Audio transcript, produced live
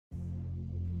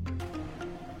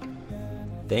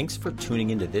Thanks for tuning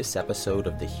into this episode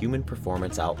of the Human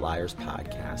Performance Outliers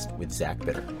podcast with Zach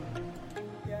Bitter.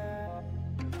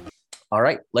 All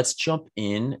right, let's jump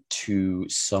into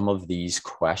some of these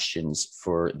questions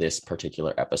for this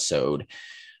particular episode.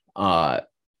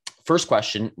 First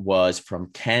question was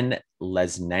from Ken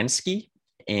Lesnansky,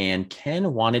 and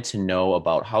Ken wanted to know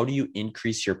about how do you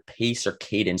increase your pace or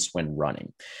cadence when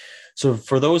running? So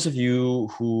for those of you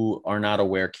who are not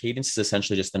aware, cadence is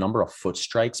essentially just the number of foot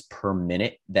strikes per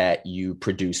minute that you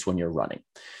produce when you're running.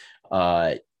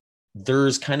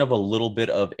 There's kind of a little bit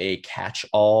of a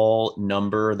catch-all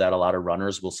number that a lot of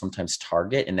runners will sometimes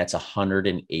target, and that's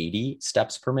 180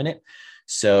 steps per minute.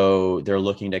 So they're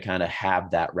looking to kind of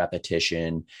have that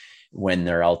repetition when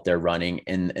they're out there running.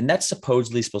 And that's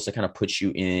supposedly supposed to kind of put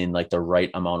you in like the right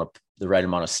amount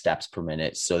of steps per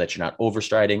minute so that you're not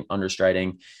overstriding,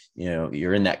 understriding,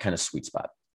 you're in that kind of sweet spot.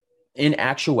 In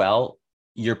actual,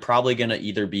 you're probably going to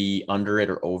either be under it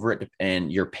or over it, and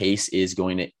your pace is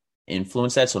going to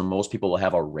influence that. So most people will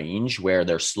have a range where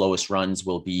their slowest runs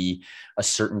will be a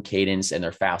certain cadence and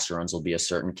their faster runs will be a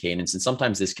certain cadence. And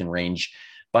sometimes this can range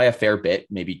by a fair bit,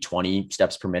 maybe 20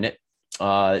 steps per minute.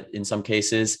 In some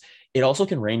cases, it also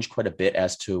can range quite a bit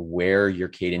as to where your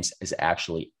cadence is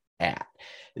actually at.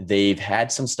 They've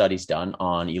had some studies done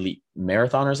on elite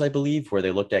marathoners, I believe, where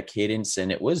they looked at cadence,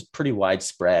 and it was pretty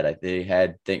widespread. They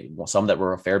had some that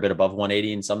were a fair bit above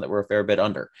 180 and some that were a fair bit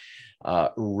under.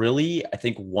 Really, I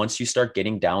think once you start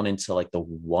getting down into like the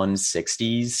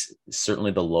 160s,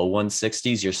 certainly the low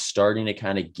 160s, you're starting to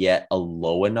kind of get a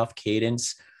low enough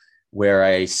cadence where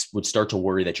I would start to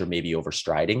worry that you're maybe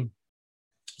overstriding.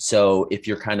 So if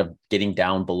you're kind of getting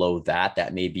down below that,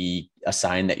 that may be a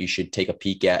sign that you should take a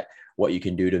peek at what you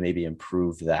can do to maybe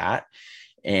improve that.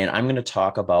 And I'm going to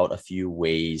talk about a few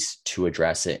ways to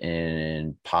address it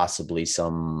and possibly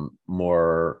some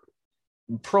more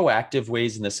proactive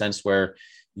ways in the sense where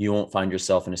you won't find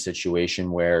yourself in a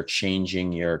situation where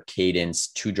changing your cadence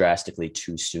too drastically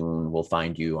too soon will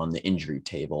find you on the injury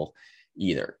table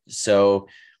either. So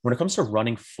when it comes to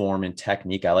running form and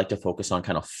technique, I like to focus on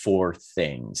kind of four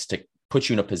things to put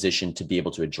you in a position to be able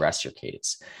to address your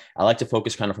cadence. I like to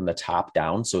focus kind of from the top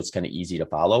down, so it's kind of easy to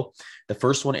follow. The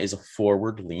first one is a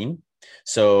forward lean.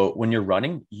 So when you're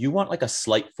running, you want like a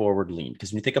slight forward lean,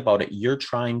 because when you think about it, you're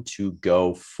trying to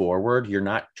go forward. You're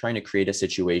not trying to create a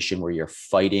situation where you're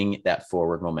fighting that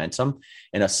forward momentum,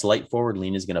 and a slight forward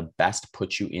lean is going to best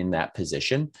put you in that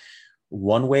position.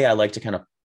 One way I like to kind of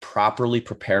properly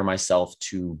prepare myself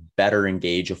to better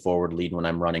engage a forward lean when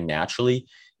I'm running naturally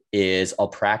is I'll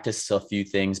practice a few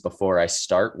things before I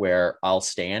start where I'll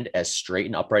stand as straight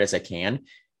and upright as I can,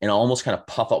 and I'll almost kind of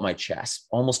puff out my chest,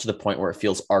 almost to the point where it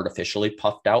feels artificially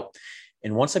puffed out.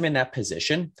 And once I'm in that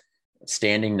position,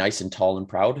 standing nice and tall and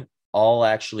proud, I'll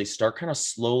actually start kind of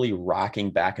slowly rocking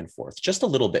back and forth, just a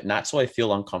little bit, not so I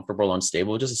feel uncomfortable,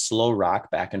 unstable, just a slow rock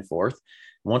back and forth.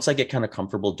 Once I get kind of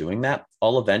comfortable doing that,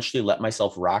 I'll eventually let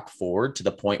myself rock forward to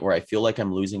the point where I feel like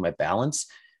I'm losing my balance.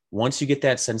 Once you get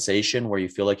that sensation where you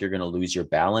feel like you're going to lose your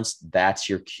balance, that's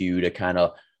your cue to kind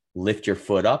of lift your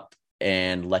foot up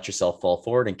and let yourself fall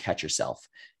forward and catch yourself.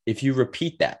 If you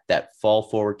repeat that fall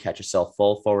forward, catch yourself,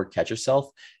 fall forward, catch yourself,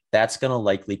 that's going to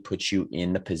likely put you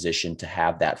in the position to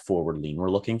have that forward lean we're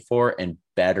looking for and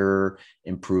better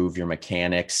improve your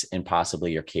mechanics and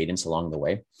possibly your cadence along the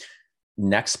way.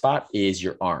 Next spot is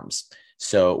your arms.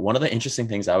 So one of the interesting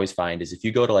things I always find is if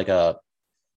you go to like a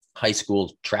high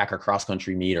school track or cross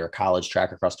country meet or a college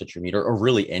track or cross country meet, or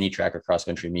really any track or cross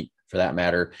country meet for that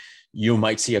matter, you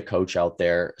might see a coach out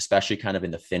there, especially kind of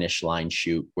in the finish line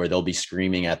shoot, where they'll be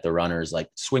screaming at the runners, like,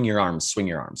 swing your arms, swing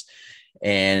your arms.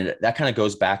 And that kind of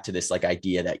goes back to this like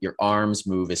idea that your arms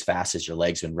move as fast as your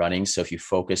legs when running. So if you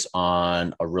focus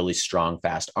on a really strong,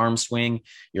 fast arm swing,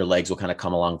 your legs will kind of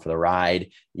come along for the ride.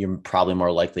 You're probably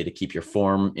more likely to keep your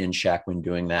form in check when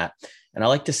doing that. And I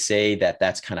like to say that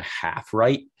that's kind of half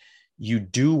right. You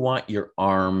do want your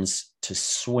arms to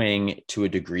swing to a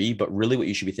degree, but really what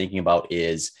you should be thinking about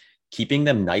is keeping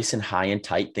them nice and high and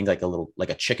tight. Think like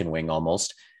a chicken wing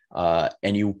almost. But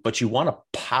you want to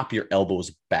pop your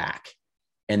elbows back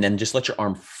and then just let your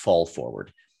arm fall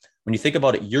forward. When you think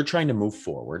about it, you're trying to move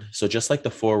forward. So just like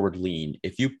the forward lean,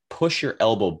 if you push your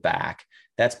elbow back,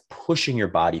 that's pushing your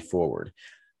body forward.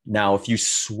 Now, if you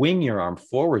swing your arm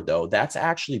forward, though, that's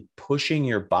actually pushing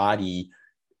your body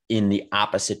in the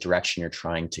opposite direction you're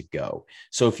trying to go.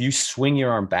 So if you swing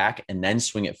your arm back and then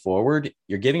swing it forward,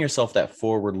 you're giving yourself that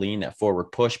forward lean, that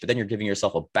forward push, but then you're giving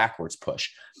yourself a backwards push.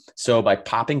 So by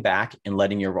popping back and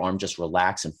letting your arm just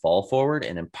relax and fall forward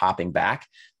and then popping back,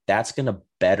 that's going to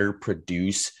better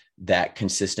produce that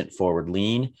consistent forward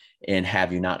lean and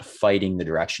have you not fighting the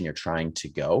direction you're trying to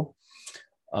go.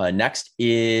 Next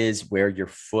is where your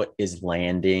foot is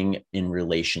landing in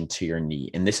relation to your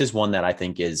knee. And this is one that I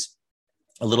think is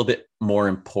a little bit more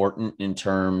important in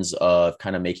terms of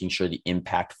kind of making sure the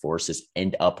impact forces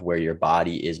end up where your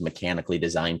body is mechanically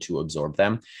designed to absorb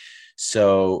them.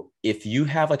 So if you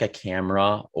have like a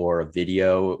camera or a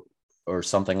video or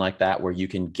something like that, where you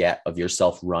can get of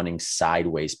yourself running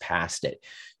sideways past it,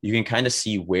 you can kind of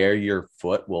see where your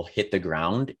foot will hit the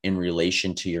ground in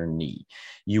relation to your knee.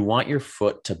 You want your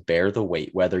foot to bear the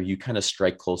weight, whether you kind of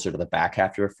strike closer to the back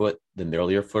half of your foot, the middle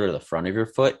of your foot, or the front of your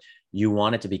foot. You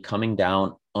want it to be coming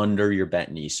down under your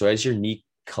bent knee. So as your knee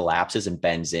collapses and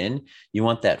bends in, you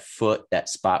want that foot, that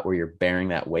spot where you're bearing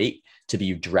that weight, to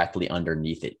be directly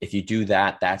underneath it. If you do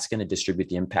that, that's going to distribute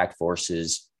the impact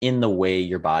forces in the way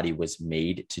your body was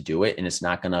made to do it. And it's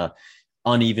not going to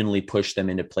unevenly push them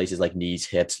into places like knees,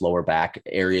 hips, lower back,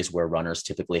 areas where runners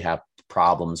typically have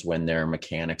problems when their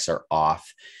mechanics are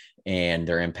off and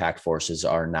their impact forces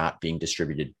are not being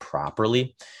distributed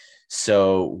properly.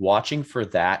 So watching for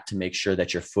that to make sure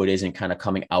that your foot isn't kind of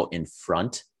coming out in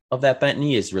front of that bent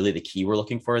knee is really the key we're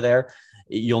looking for there.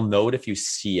 You'll note if you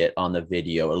see it on the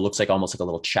video, it looks like almost like a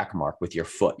little check mark with your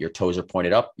foot. Your toes are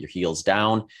pointed up, your heel's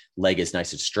down, leg is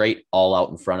nice and straight, all out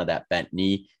in front of that bent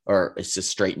knee, or it's a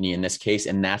straight knee in this case.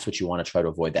 And that's what you want to try to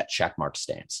avoid, that check mark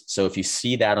stance. So if you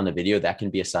see that on the video, that can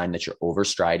be a sign that you're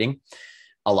overstriding.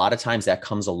 A lot of times that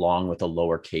comes along with a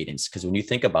lower cadence, because when you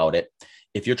think about it,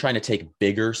 if you're trying to take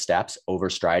bigger steps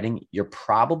overstriding, you're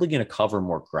probably going to cover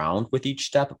more ground with each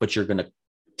step, but you're going to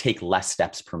take less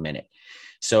steps per minute.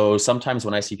 So sometimes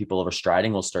when I see people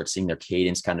overstriding, we'll start seeing their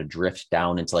cadence kind of drift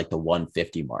down into like the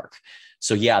 150 mark.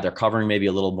 So yeah, they're covering maybe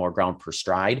a little more ground per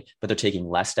stride, but they're taking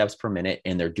less steps per minute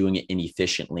and they're doing it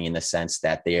inefficiently in the sense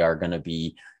that they are going to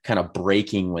be kind of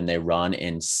braking when they run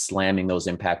and slamming those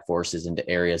impact forces into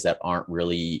areas that aren't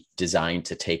really designed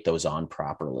to take those on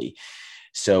properly.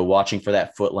 So watching for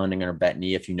that foot landing on a bent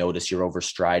knee, if you notice you're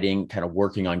overstriding, kind of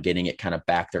working on getting it kind of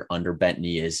back there under bent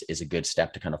knee is a good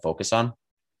step to kind of focus on.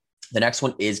 The next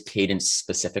one is cadence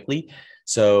specifically.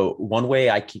 So one way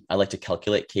I like to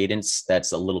calculate cadence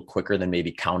that's a little quicker than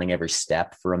maybe counting every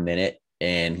step for a minute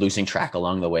and losing track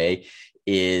along the way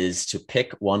is to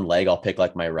pick one leg. I'll pick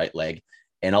like my right leg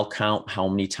and I'll count how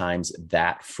many times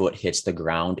that foot hits the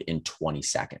ground in 20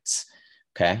 seconds.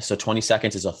 Okay. So 20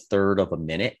 seconds is a third of a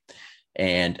minute.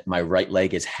 And my right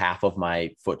leg is half of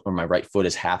my foot, or my right foot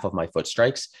is half of my foot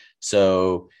strikes.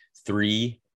 So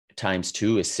 3 times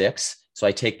 2 is 6. So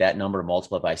I take that number,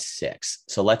 multiply by 6.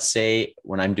 So let's say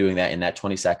when I'm doing that in that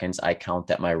 20 seconds, I count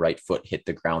that my right foot hit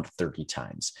the ground 30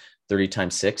 times. 30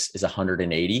 times 6 is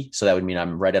 180. So that would mean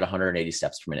I'm right at 180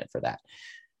 steps per minute for that.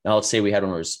 Now let's say we had one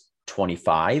where it was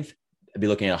 25. I'd be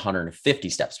looking at 150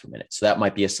 steps per minute. So that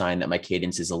might be a sign that my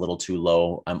cadence is a little too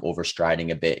low. I'm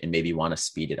overstriding a bit and maybe want to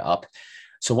speed it up.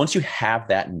 So once you have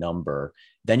that number,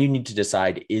 then you need to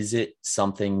decide, is it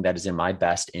something that is in my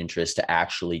best interest to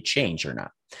actually change or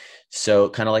not? So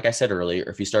kind of like I said earlier,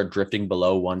 if you start drifting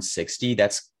below 160,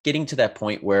 that's getting to that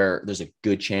point where there's a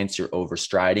good chance you're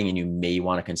overstriding and you may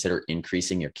want to consider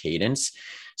increasing your cadence.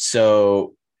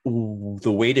 So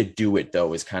the way to do it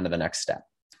though is kind of the next step.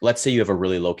 Let's say you have a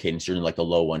really low cadence, you're in like the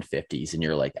low 150s and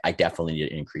you're like, I definitely need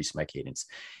to increase my cadence.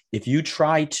 If you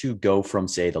try to go from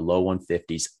say the low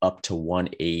 150s up to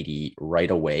 180 right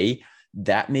away,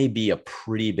 that may be a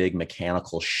pretty big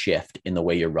mechanical shift in the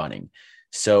way you're running.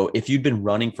 So if you've been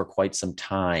running for quite some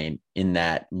time in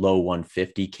that low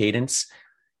 150 cadence,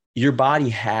 your body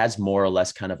has more or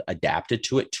less kind of adapted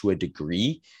to it to a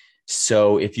degree.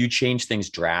 So if you change things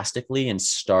drastically and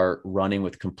start running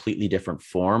with completely different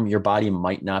form, your body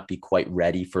might not be quite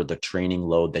ready for the training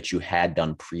load that you had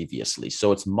done previously.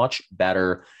 So it's much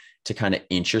better to kind of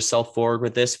inch yourself forward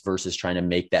with this versus trying to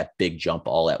make that big jump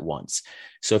all at once.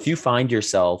 So if you find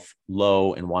yourself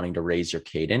low and wanting to raise your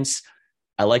cadence,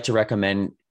 I like to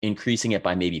recommend increasing it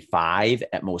by maybe 5,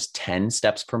 at most 10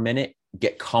 steps per minute.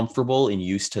 Get comfortable and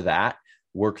used to that.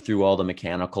 Work through all the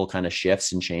mechanical kind of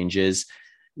shifts and changes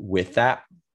with that.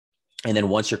 And then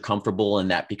once you're comfortable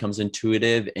and that becomes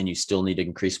intuitive and you still need to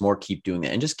increase more, keep doing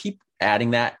that and just keep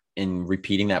adding that and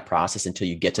repeating that process until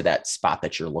you get to that spot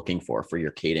that you're looking for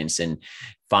your cadence, and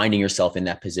finding yourself in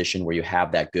that position where you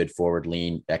have that good forward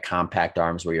lean, that compact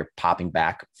arms where you're popping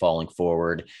back, falling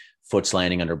forward, foot's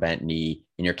landing under bent knee,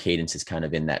 and your cadence is kind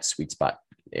of in that sweet spot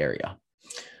area.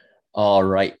 All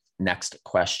right. Next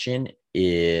question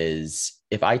is,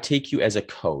 if I take you as a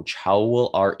coach, how will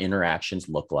our interactions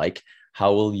look like?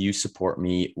 How will you support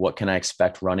me? What can I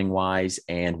expect running wise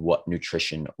and what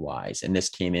nutrition wise? And this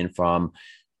came in from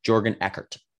Jorgen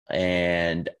Eckert.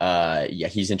 And yeah,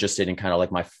 he's interested in kind of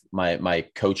like my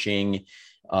coaching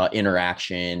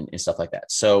interaction and stuff like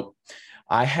that. So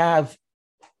I have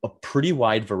a pretty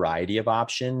wide variety of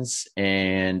options.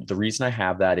 And the reason I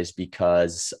have that is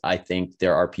because I think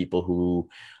there are people who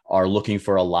are looking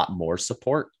for a lot more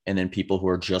support, and then people who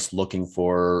are just looking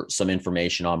for some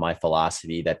information on my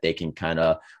philosophy that they can kind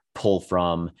of pull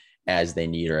from as they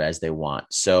need or as they want.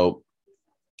 So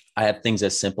I have things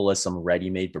as simple as some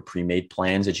ready-made but pre-made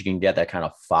plans that you can get that kind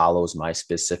of follows my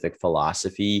specific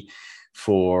philosophy.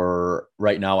 For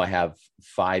right now, I have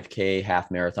 5K, half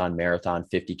marathon, marathon,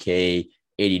 50K,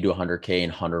 80 to 100K,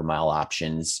 and 100-mile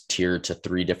options tiered to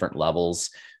 3 different levels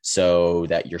so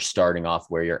that you're starting off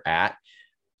where you're at.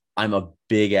 I'm a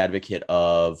big advocate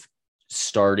of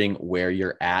starting where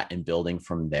you're at and building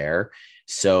from there.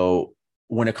 So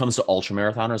when it comes to ultra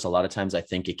marathoners, a lot of times I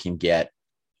think it can get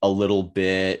a little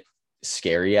bit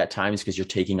scary at times because you're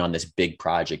taking on this big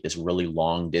project, this really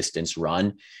long distance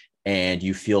run, and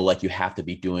you feel like you have to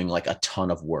be doing like a ton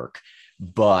of work.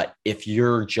 But if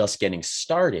you're just getting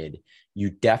started, you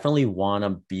definitely want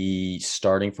to be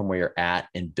starting from where you're at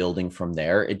and building from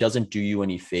there. It doesn't do you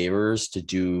any favors to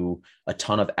do a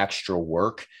ton of extra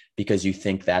work because you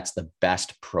think that's the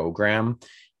best program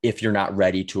if you're not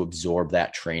ready to absorb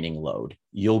that training load.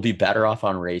 You'll be better off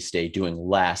on race day doing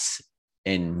less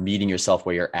and meeting yourself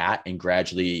where you're at and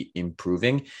gradually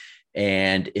improving.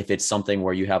 And if it's something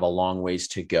where you have a long ways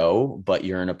to go, but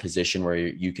you're in a position where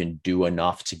you can do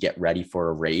enough to get ready for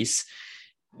a race,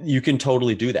 you can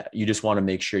totally do that. You just want to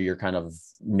make sure you're kind of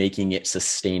making it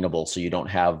sustainable so you don't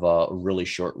have a really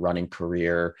short running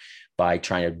career by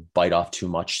trying to bite off too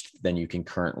much than you can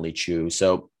currently chew.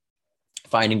 So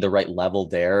finding the right level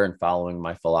there and following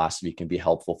my philosophy can be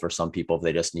helpful for some people if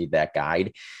they just need that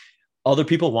guide. Other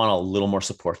people want a little more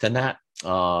support than that,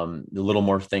 a little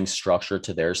more things structured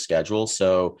to their schedule.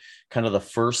 So kind of the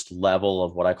first level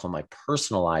of what I call my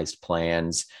personalized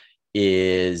plans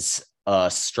is a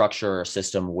structure or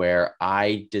system where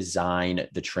I design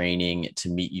the training to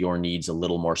meet your needs a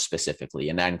little more specifically.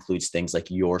 And that includes things like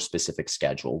your specific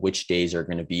schedule, which days are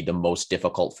going to be the most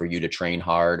difficult for you to train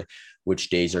hard, which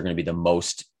days are going to be the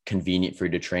most convenient for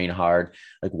you to train hard,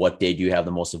 like what day do you have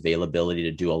the most availability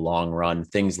to do a long run,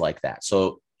 things like that.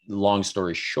 So long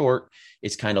story short,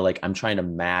 it's kind of like I'm trying to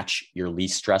match your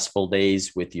least stressful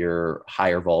days with your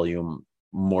higher volume,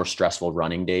 more stressful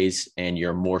running days, and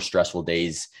your more stressful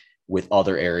days with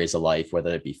other areas of life, whether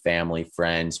it be family,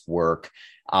 friends, work,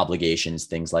 obligations,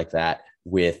 things like that,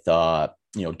 with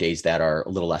days that are a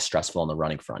little less stressful on the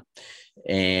running front.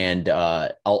 And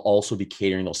I'll also be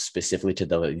catering those specifically to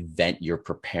the event you're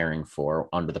preparing for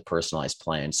under the personalized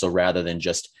plan. So rather than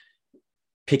just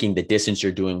picking the distance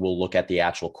you're doing, we'll look at the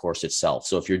actual course itself.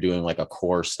 So if you're doing like a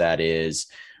course that is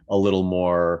a little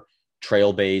more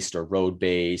trail-based or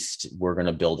road-based, we're going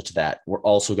to build it to that. We're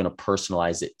also going to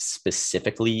personalize it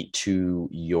specifically to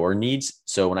your needs.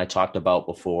 So when I talked about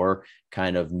before,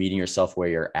 kind of meeting yourself where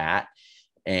you're at,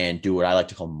 and do what I like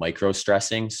to call micro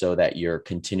stressing so that you're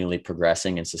continually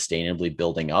progressing and sustainably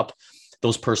building up.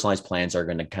 Those personalized plans are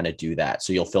going to kind of do that.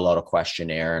 So you'll fill out a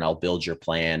questionnaire and I'll build your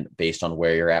plan based on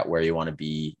where you're at, where you want to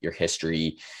be, your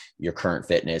history, your current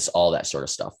fitness, all that sort of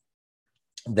stuff.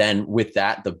 Then with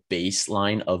that, the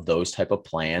baseline of those type of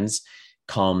plans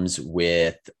comes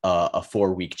with a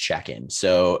 4-week check-in.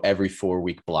 So every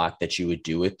 4-week block that you would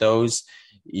do with those,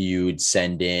 you'd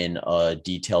send in a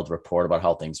detailed report about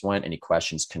how things went, any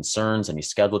questions, concerns, any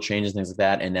schedule changes, things like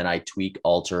that. And then I tweak,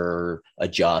 alter,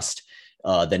 adjust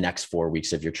the next 4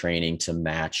 weeks of your training to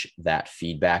match that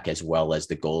feedback, as well as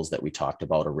the goals that we talked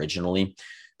about originally.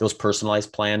 Those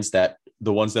personalized plans, that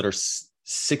the ones that are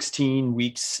 16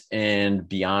 weeks and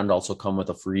beyond, also come with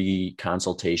a free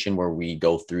consultation where we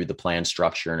go through the plan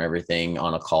structure and everything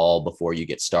on a call before you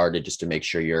get started, just to make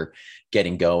sure you're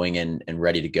getting going and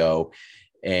ready to go.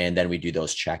 And then we do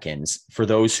those check-ins. For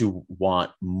those who want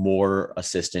more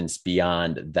assistance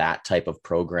beyond that type of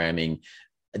programming,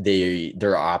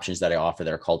 there are options that I offer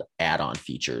that are called add-on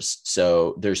features.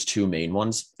 So there's 2 main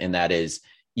ones, and that is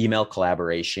email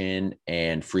collaboration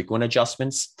and frequent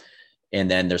adjustments. And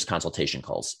then there's consultation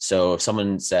calls. So if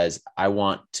someone says, I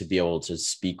want to be able to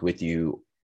speak with you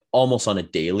almost on a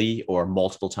daily or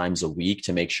multiple times a week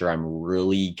to make sure I'm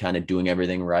really kind of doing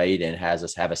everything right and has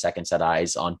us have a second set of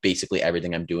eyes on basically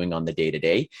everything I'm doing on the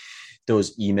day-to-day,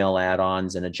 those email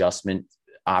add-ons and adjustment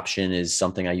option is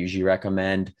something I usually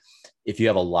recommend. If you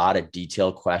have a lot of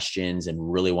detailed questions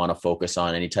and really want to focus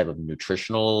on any type of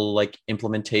nutritional like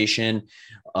implementation,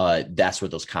 that's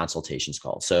what those consultations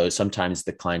call. So sometimes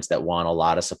the clients that want a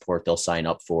lot of support, they'll sign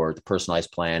up for the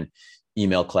personalized plan.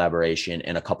 email collaboration,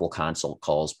 and a couple consult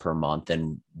calls per month.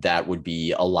 And that would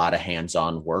be a lot of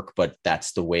hands-on work, but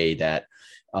that's the way that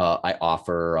I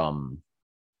offer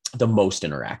the most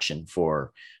interaction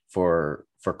for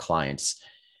clients.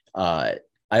 I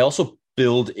also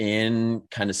build in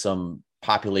kind of some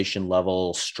population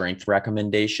level strength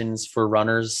recommendations for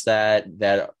runners that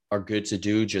are good to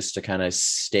do just to kind of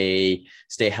stay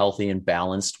healthy and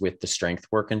balanced with the strength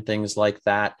work and things like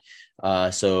that.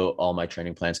 So all my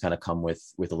training plans kind of come with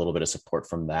a little bit of support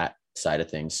from that side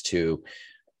of things too.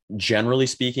 Generally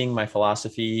speaking, my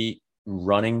philosophy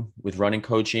running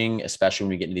coaching, especially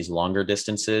when we get into these longer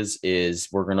distances, is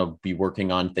we're going to be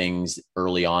working on things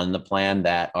early on in the plan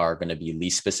that are going to be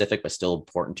least specific, but still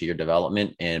important to your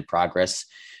development and progress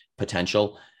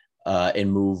potential,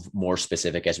 and move more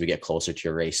specific as we get closer to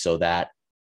your race, so that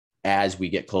as we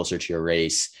get closer to your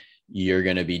race, you're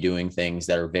going to be doing things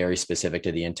that are very specific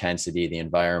to the intensity, the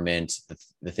environment,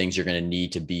 the things you're going to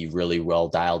need to be really well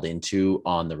dialed into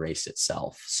on the race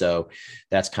itself. So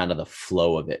that's kind of the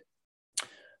flow of it.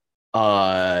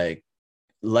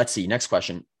 Let's see. Next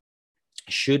question.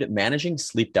 Should managing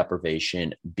sleep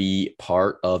deprivation be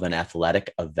part of an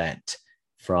athletic event?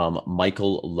 From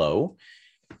Michael Lowe.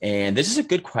 And this is a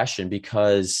good question,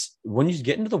 because when you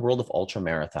get into the world of ultra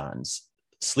marathons,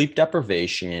 sleep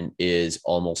deprivation is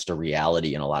almost a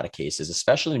reality in a lot of cases,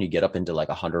 especially when you get up into like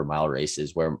 100-mile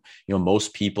races where,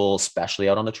 most people, especially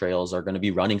out on the trails, are going to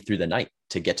be running through the night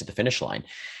to get to the finish line.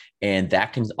 And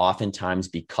that can oftentimes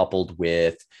be coupled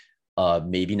with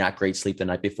maybe not great sleep the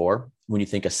night before. When you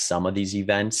think of some of these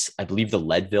events, I believe the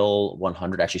Leadville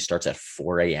 100 actually starts at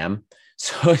 4 a.m.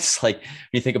 So it's like, when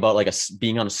you think about like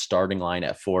being on a starting line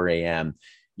at 4 a.m.,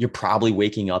 you're probably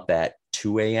waking up at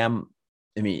 2 a.m.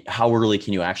 I mean, how early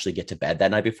can you actually get to bed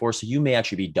that night before? So you may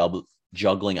actually be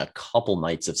juggling a couple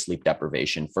nights of sleep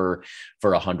deprivation for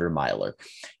a 100-miler.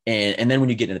 And then when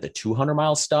you get into the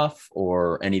 200-mile stuff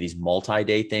or any of these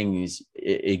multi-day things,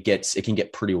 it can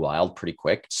get pretty wild pretty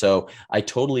quick. So I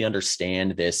totally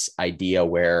understand this idea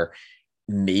where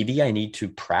maybe I need to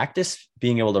practice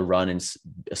being able to run in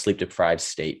a sleep deprived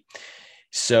state.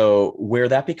 So where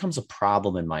that becomes a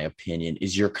problem, in my opinion,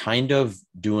 is you're kind of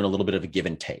doing a little bit of a give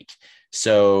and take.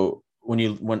 So when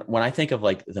I think of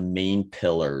like the main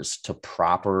pillars to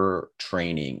proper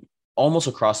training, almost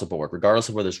across the board, regardless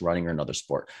of whether it's running or another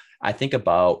sport, I think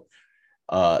about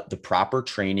the proper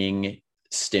training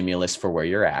stimulus for where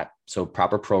you're at. So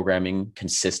proper programming,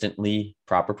 consistently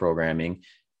proper programming,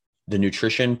 the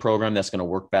nutrition program that's going to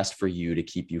work best for you to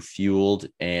keep you fueled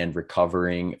and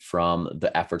recovering from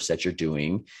the efforts that you're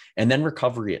doing, and then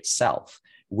recovery itself,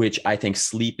 which I think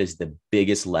sleep is the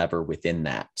biggest lever within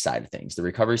that side of things. The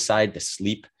recovery side, the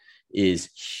sleep is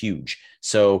huge.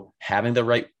 So having the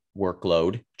right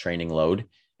workload, training load,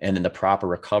 and then the proper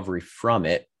recovery from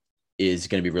it is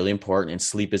going to be really important. And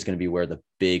sleep is going to be where the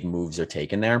big moves are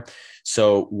taken there.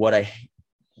 So what I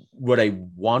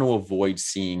want to avoid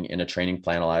seeing in a training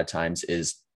plan a lot of times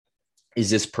is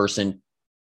this person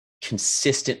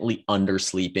consistently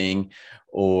undersleeping,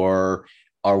 or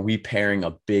are we pairing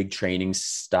a big training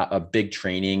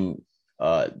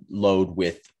load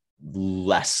with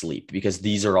less sleep? Because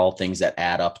these are all things that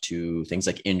add up to things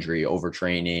like injury,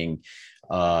 overtraining,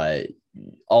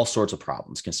 all sorts of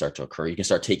problems can start to occur. You can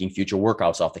start taking future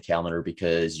workouts off the calendar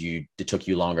because it took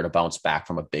you longer to bounce back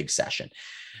from a big session.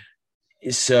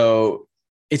 So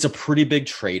it's a pretty big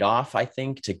trade-off, I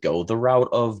think, to go the route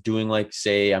of doing, like,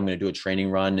 say, I'm going to do a training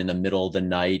run in the middle of the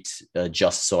night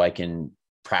just so I can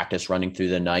practice running through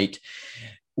the night.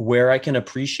 Where I can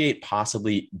appreciate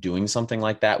possibly doing something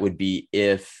like that would be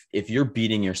if you're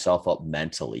beating yourself up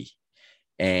mentally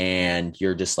and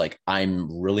you're just like,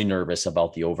 I'm really nervous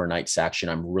about the overnight section.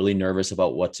 I'm really nervous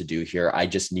about what to do here. I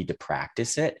just need to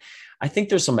practice it. I think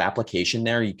there's some application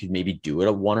there. You could maybe do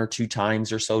it 1 or 2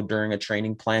 times or so during a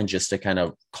training plan just to kind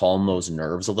of calm those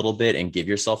nerves a little bit and give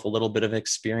yourself a little bit of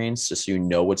experience just so you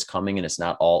know what's coming and it's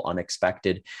not all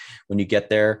unexpected when you get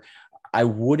there. I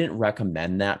wouldn't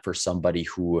recommend that for somebody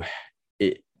who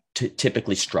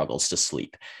typically struggles to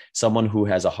sleep. Someone who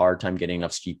has a hard time getting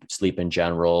enough sleep in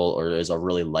general, or is a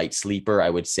really light sleeper, I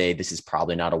would say this is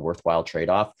probably not a worthwhile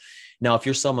trade-off. Now, if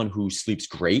you're someone who sleeps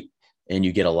great and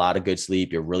you get a lot of good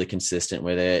sleep, you're really consistent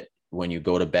with it. When you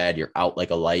go to bed, you're out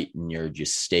like a light and you're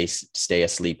just stay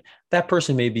asleep. That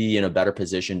person may be in a better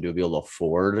position to be able to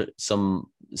afford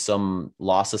some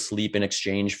loss of sleep in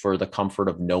exchange for the comfort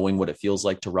of knowing what it feels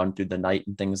like to run through the night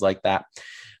and things like that.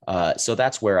 So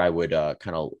that's where I would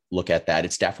kind of look at that.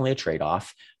 It's definitely a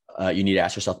trade-off. You need to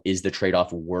ask yourself, is the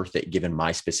trade-off worth it given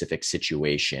my specific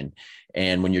situation?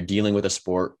 And when you're dealing with a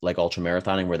sport like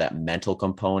ultramarathoning, where that mental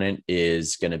component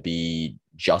is going to be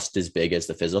just as big as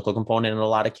the physical component in a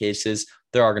lot of cases.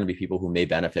 There are going to be people who may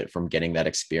benefit from getting that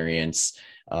experience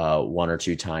one or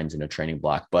two times in a training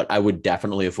block. But I would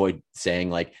definitely avoid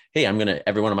saying like, hey,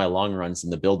 every one of my long runs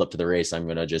in the build up to the race, I'm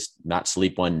going to just not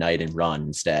sleep one night and run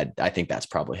instead. I think that's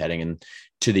probably heading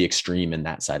to the extreme in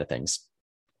that side of things.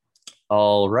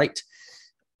 All right.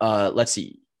 Let's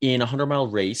see. In a 100-mile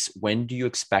race, when do you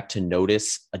expect to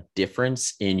notice a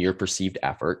difference in your perceived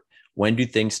effort? When do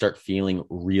things start feeling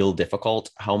real difficult?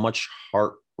 How much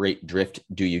heart rate drift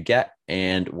do you get?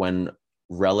 And when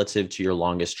relative to your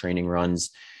longest training runs,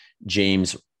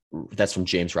 James, that's from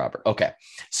James Robert. Okay.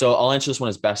 So I'll answer this one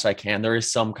as best I can. There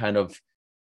is some kind of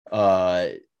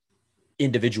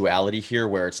individuality here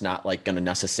where it's not like going to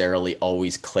necessarily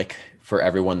always click for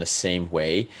everyone the same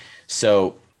way.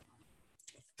 So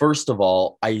first of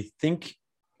all, I think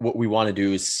what we want to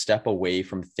do is step away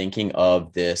from thinking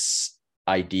of this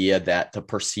idea that the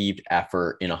perceived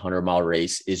effort in a 100-mile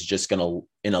race is just going to,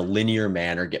 in a linear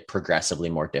manner, get progressively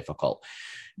more difficult.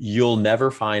 You'll never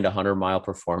find a 100-mile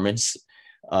performance.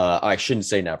 I shouldn't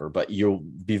say never, but you'll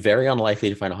be very unlikely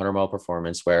to find a 100-mile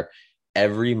performance where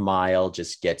every mile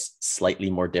just gets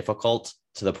slightly more difficult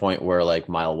to the point where like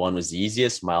mile 1 was the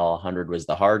easiest, mile 100 was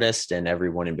the hardest, and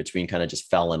everyone in between kind of just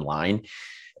fell in line.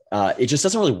 It just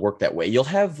doesn't really work that way. You'll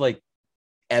have like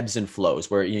ebbs and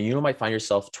flows where you might find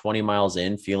yourself 20 miles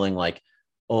in feeling like,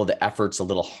 oh, the effort's a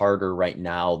little harder right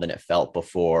now than it felt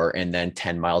before. And then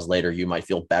 10 miles later, you might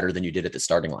feel better than you did at the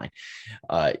starting line.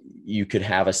 You could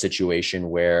have a situation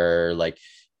where like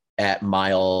at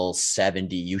mile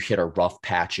 70, you hit a rough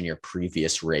patch in your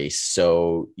previous race.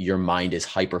 So your mind is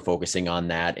hyper focusing on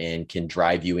that and can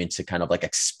drive you into kind of like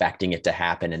expecting it to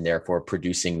happen and therefore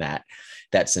producing that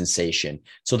sensation.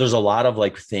 So there's a lot of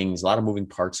like things, a lot of moving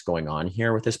parts going on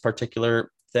here with this particular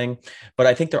thing. But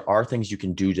I think there are things you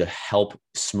can do to help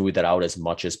smooth that out as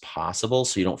much as possible.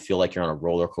 So you don't feel like you're on a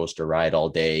roller coaster ride all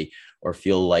day or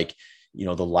feel like,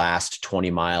 the last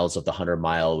 20 miles of the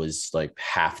 100-mile was like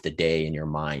half the day in your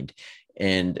mind.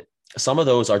 And some of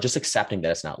those are just accepting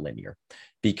that it's not linear,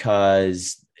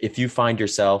 because if you find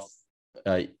yourself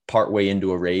part way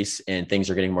into a race and things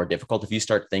are getting more difficult, if you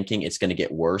start thinking it's going to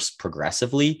get worse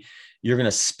progressively, you're going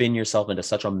to spin yourself into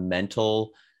such a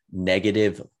mental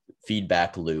negative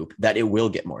feedback loop that it will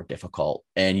get more difficult,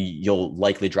 and you'll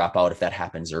likely drop out if that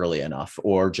happens early enough,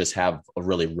 or just have a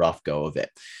really rough go of it.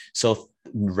 So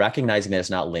recognizing that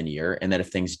it's not linear, and that if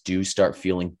things do start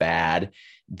feeling bad,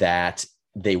 that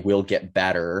they will get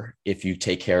better if you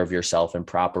take care of yourself and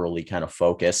properly kind of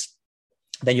focus,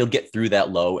 then you'll get through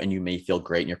that low and you may feel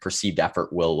great, and your perceived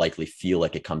effort will likely feel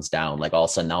like it comes down. Like all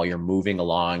of a sudden now you're moving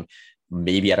along,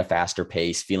 maybe at a faster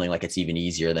pace, feeling like it's even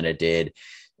easier than it did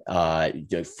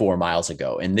 4 miles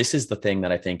ago. And this is the thing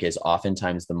that I think is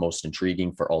oftentimes the most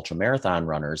intriguing for ultra marathon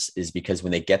runners, is because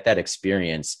when they get that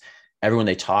experience, everyone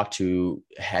they talk to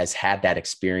has had that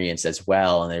experience as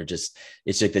well. And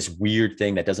it's like this weird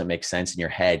thing that doesn't make sense in your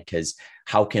head, because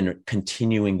how can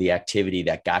continuing the activity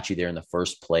that got you there in the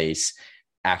first place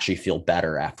actually feel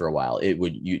better after a while?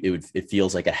 It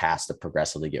feels like it has to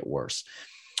progressively get worse.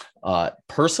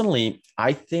 Personally,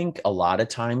 I think a lot of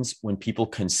times when people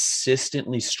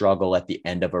consistently struggle at the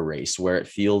end of a race, where it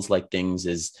feels like things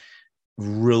is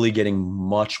really getting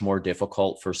much more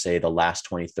difficult for, say, the last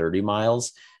 20, 30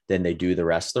 miles than they do the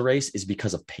rest of the race, is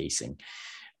because of pacing.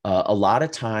 A lot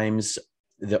of times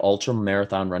the ultra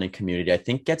marathon running community, I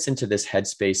think, gets into this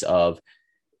headspace of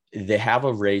they have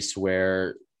a race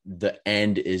where the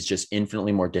end is just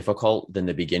infinitely more difficult than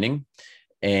the beginning.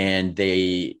 And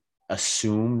they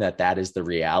assume that is the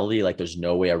reality. Like there's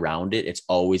no way around it. It's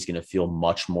always going to feel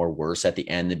much more worse at the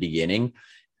end than the beginning.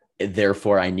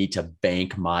 Therefore, I need to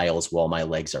bank miles while my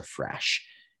legs are fresh.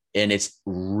 And it's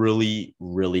really,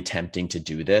 really tempting to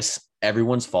do this.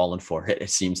 Everyone's fallen for it. It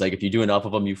seems like if you do enough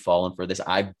of them, you've fallen for this.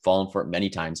 I've fallen for it many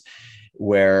times,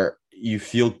 where you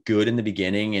feel good in the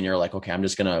beginning and you're like, okay, I'm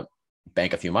just going to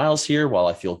bank a few miles here while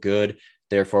I feel good.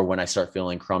 Therefore, when I start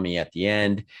feeling crummy at the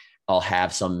end, I'll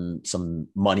have some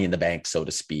money in the bank, so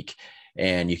to speak.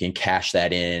 And you can cash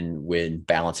that in when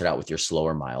balance it out with your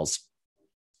slower miles.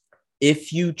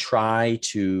 If you try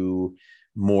to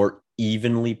more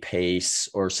evenly pace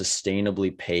or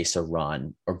sustainably pace a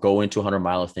run, or go into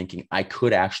 100-mile thinking I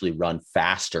could actually run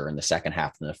faster in the second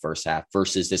half than the first half,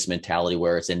 versus this mentality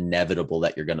where it's inevitable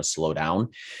that you're going to slow down,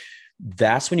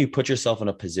 that's when you put yourself in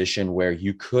a position where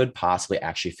you could possibly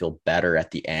actually feel better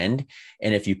at the end.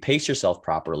 And if you pace yourself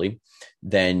properly,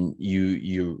 then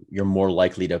you're more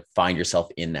likely to find yourself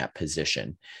in that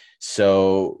position.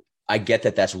 So I get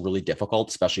that that's really difficult,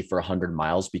 especially for 100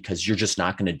 miles, because you're just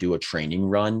not going to do a training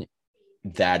run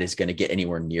that is going to get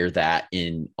anywhere near that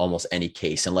in almost any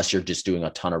case, unless you're just doing a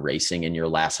ton of racing and your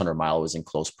last 100 mile was in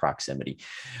close proximity.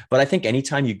 But I think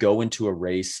anytime you go into a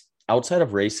race outside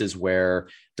of races where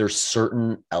there's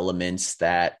certain elements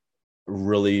that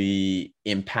really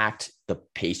impact the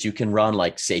pace you can run,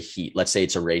 like say heat, let's say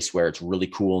it's a race where it's really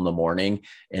cool in the morning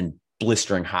and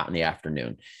blistering hot in the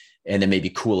afternoon, and then maybe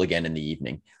cool again in the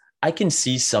evening. I can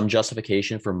see some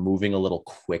justification for moving a little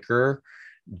quicker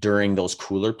during those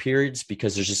cooler periods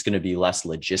because there's just going to be less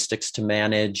logistics to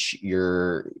manage.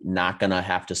 You're not going to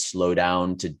have to slow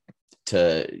down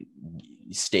to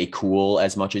stay cool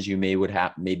as much as you would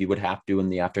have to in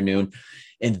the afternoon.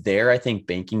 And there, I think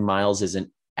banking miles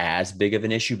isn't as big of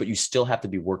an issue, but you still have to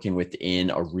be working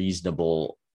within a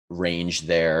reasonable range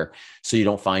there so you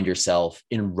don't find yourself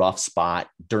in rough spot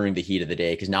during the heat of the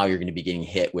day, because now you're going to be getting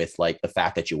hit with like the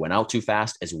fact that you went out too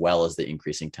fast as well as the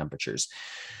increasing temperatures.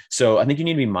 So I think you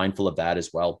need to be mindful of that as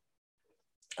well.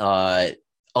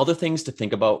 Other things to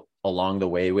think about along the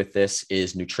way with this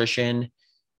is nutrition,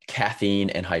 caffeine,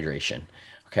 and hydration.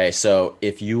 Okay, so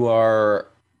if you are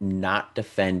not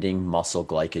defending muscle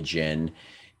glycogen,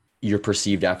 your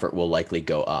perceived effort will likely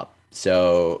go up.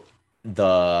 So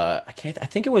I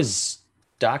think it was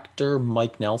Dr.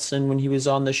 Mike Nelson when he was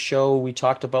on the show, we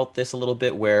talked about this a little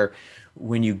bit, where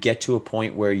when you get to a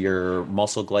point where your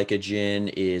muscle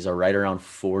glycogen is right around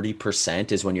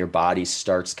 40% is when your body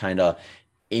starts kind of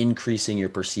increasing your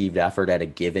perceived effort at a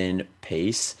given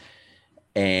pace.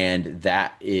 And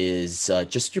that is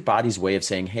just your body's way of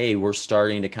saying, hey, we're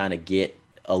starting to kind of get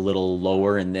a little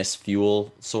lower in this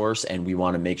fuel source, and we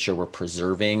want to make sure we're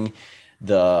preserving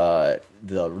the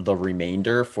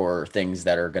remainder for things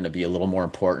that are going to be a little more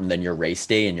important than your race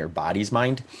day in your body's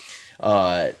mind.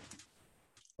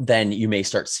 Then you may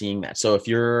start seeing that. So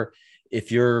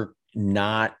if you're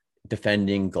not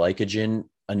defending glycogen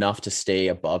enough to stay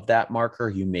above that marker,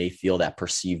 you may feel that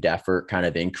perceived effort kind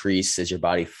of increase as your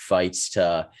body fights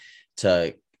to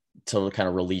kind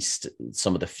of release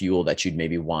some of the fuel that you'd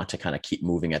maybe want to kind of keep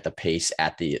moving at the pace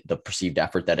at the perceived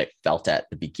effort that it felt at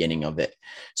the beginning of it.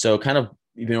 So kind of,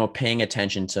 paying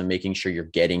attention to making sure you're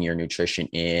getting your nutrition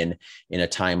in a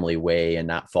timely way and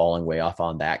not falling way off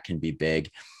on that can be big.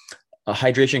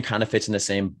 Hydration kind of fits in the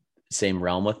same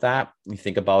realm with that. You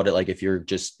think about it, like if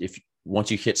once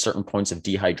you hit certain points of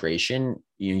dehydration,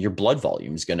 your blood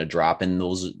volume is going to drop, and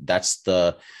that's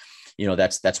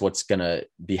what's going to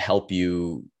help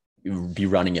you be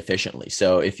running efficiently.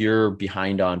 So if you're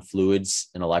behind on fluids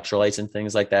and electrolytes and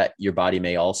things like that, your body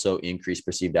may also increase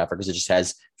perceived effort because it just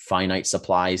has finite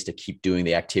supplies to keep doing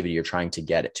the activity you're trying to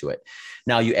get it to it.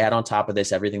 Now you add on top of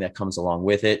this everything that comes along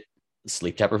with it: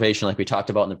 sleep deprivation, like we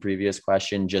talked about in the previous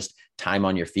question, just time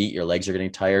on your feet, your legs are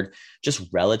getting tired, just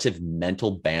relative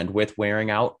mental bandwidth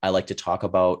wearing out. I like to talk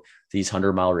about these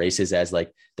 100-mile races as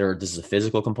like this is a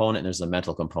physical component and there's a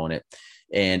mental component.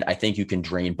 And I think you can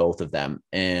drain both of them.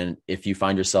 And if you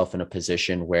find yourself in a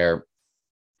position where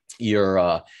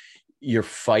you're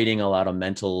fighting a lot of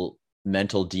mental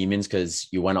demons because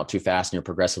you went out too fast and you're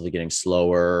progressively getting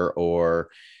slower, or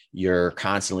you're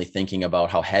constantly thinking about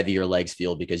how heavy your legs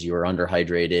feel because you were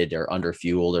underhydrated or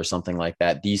underfueled or something like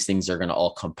that, these things are going to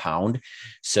all compound.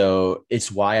 So it's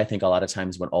why I think a lot of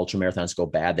times when ultra marathons go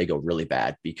bad, they go really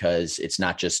bad, because it's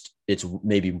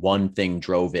maybe one thing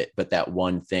drove it, but that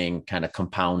one thing kind of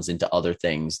compounds into other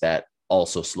things that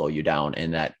also slow you down,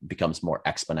 and that becomes more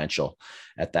exponential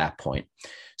at that point.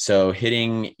 So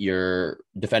defending your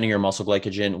muscle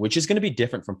glycogen, which is going to be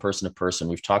different from person to person.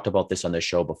 We've talked about this on the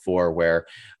show before, where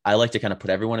I like to kind of put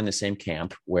everyone in the same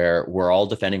camp where we're all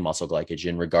defending muscle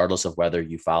glycogen, regardless of whether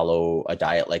you follow a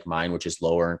diet like mine, which is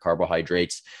lower in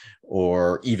carbohydrates,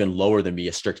 or even lower than me,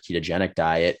 a strict ketogenic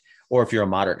diet, or if you're a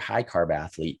moderate high carb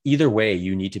athlete. Either way,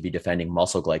 you need to be defending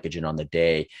muscle glycogen on the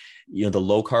day. The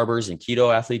low carbers and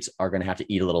keto athletes are going to have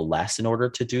to eat a little less in order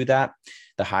to do that.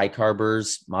 The high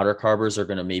carbers, moderate carbers are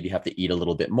going to maybe have to eat a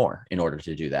little bit more in order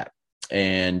to do that.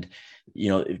 And,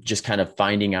 just kind of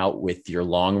finding out with your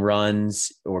long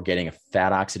runs or getting a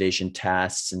fat oxidation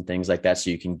tests and things like that, so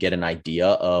you can get an idea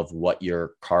of what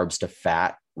your carbs to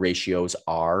fat ratios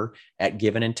are at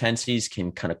given intensities,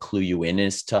 can kind of clue you in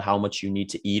as to how much you need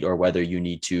to eat, or whether you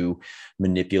need to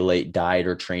manipulate diet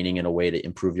or training in a way to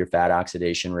improve your fat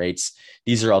oxidation rates.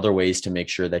 These are other ways to make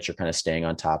sure that you're kind of staying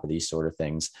on top of these sort of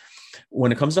things.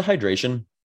 When it comes to hydration,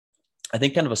 I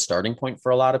think kind of a starting point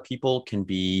for a lot of people can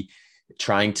be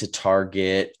trying to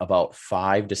target about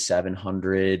 500 to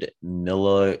 700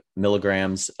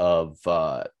 milligrams of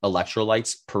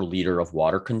electrolytes per liter of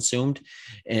water consumed.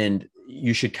 And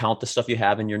you should count the stuff you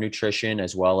have in your nutrition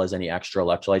as well as any extra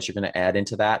electrolytes you're going to add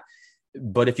into that.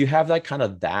 But if you have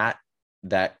that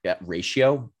that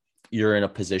ratio, you're in a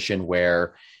position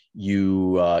where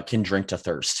you can drink to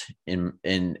thirst, and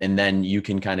then you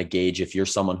can kind of gauge if you're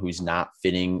someone who's not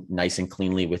fitting nice and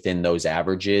cleanly within those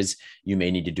averages. You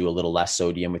may need to do a little less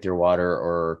sodium with your water,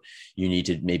 or you need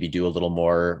to maybe do a little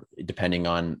more, depending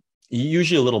on,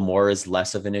 usually a little more is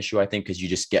less of an issue, I think, because you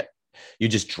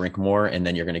just drink more and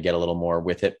then you're going to get a little more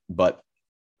with it. But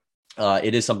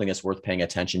it is something that's worth paying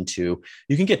attention to.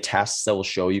 You can get tests that will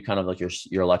show you kind of like your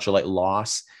electrolyte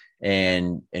loss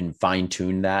and fine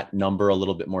tune that number a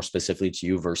little bit more specifically to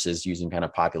you versus using kind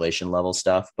of population level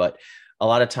stuff. But a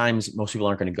lot of times most people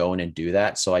aren't going to go in and do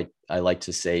that. So I like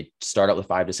to say, start out with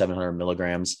 500 to 700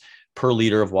 milligrams per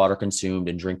liter of water consumed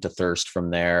and drink to thirst from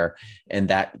there. And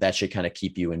that should kind of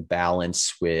keep you in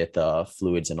balance with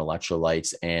fluids and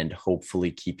electrolytes, and hopefully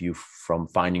keep you from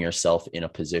finding yourself in a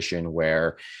position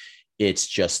where it's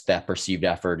just that perceived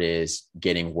effort is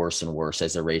getting worse and worse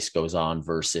as the race goes on,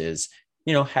 versus,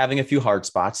 having a few hard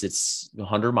spots. It's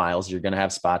 100 miles. You're going to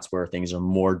have spots where things are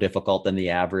more difficult than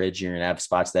the average. You're going to have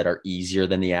spots that are easier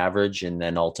than the average. And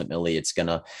then ultimately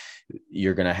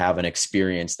you're going to have an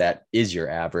experience that is your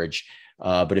average.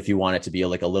 But if you want it to be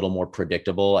like a little more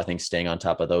predictable, I think staying on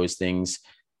top of those things,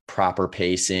 proper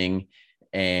pacing,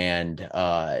 and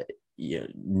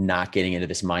not getting into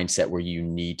this mindset where you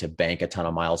need to bank a ton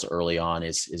of miles early on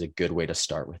is a good way to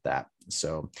start with that.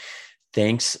 So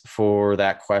thanks for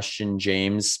that question,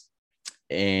 James.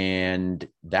 And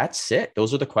that's it.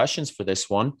 Those are the questions for this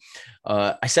one.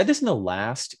 I said this in the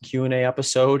last Q&A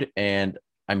episode, and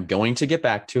I'm going to get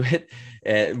back to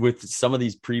it. With some of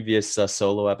these previous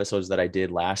solo episodes that I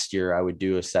did last year, I would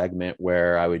do a segment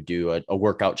where I would do a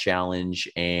workout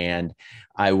challenge, and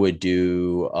I would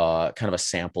do kind of a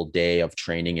sample day of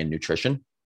training and nutrition.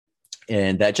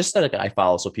 And that I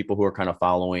follow. So people who are kind of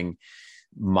following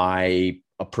my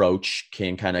approach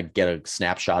can kind of get a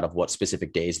snapshot of what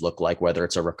specific days look like, whether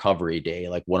it's a recovery day,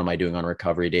 like what am I doing on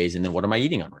recovery days? And then what am I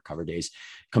eating on recovery days,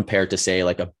 compared to say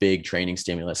like a big training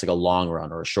stimulus, like a long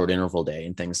run or a short interval day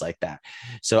and things like that.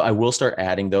 So I will start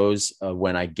adding those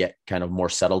when I get kind of more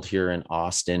settled here in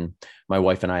Austin. My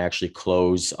wife and I actually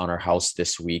close on our house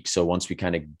this week. So once we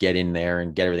kind of get in there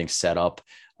and get everything set up,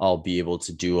 I'll be able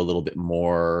to do a little bit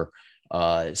more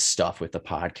stuff with the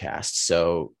podcast.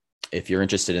 So if you're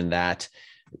interested in that,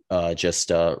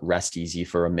 just rest easy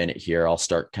for a minute here. I'll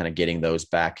start kind of getting those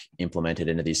back implemented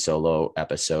into these solo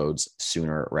episodes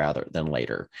sooner rather than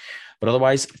later. But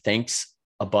otherwise, thanks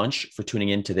a bunch for tuning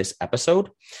into this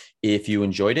episode. If you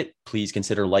enjoyed it, please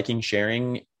consider liking,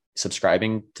 sharing,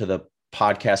 subscribing to the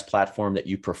podcast platform that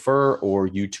you prefer, or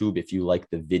YouTube if you like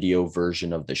the video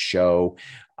version of the show.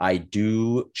 I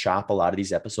do chop a lot of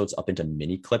these episodes up into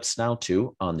mini clips now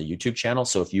too on the YouTube channel.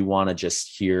 So if you want to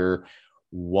just hear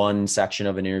one section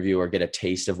of an interview or get a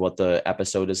taste of what the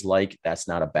episode is like, that's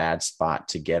not a bad spot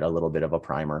to get a little bit of a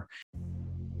primer.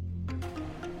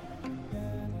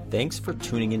 Thanks for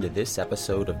tuning into this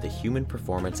episode of the Human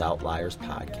Performance Outliers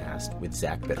podcast with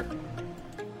Zach Bitter.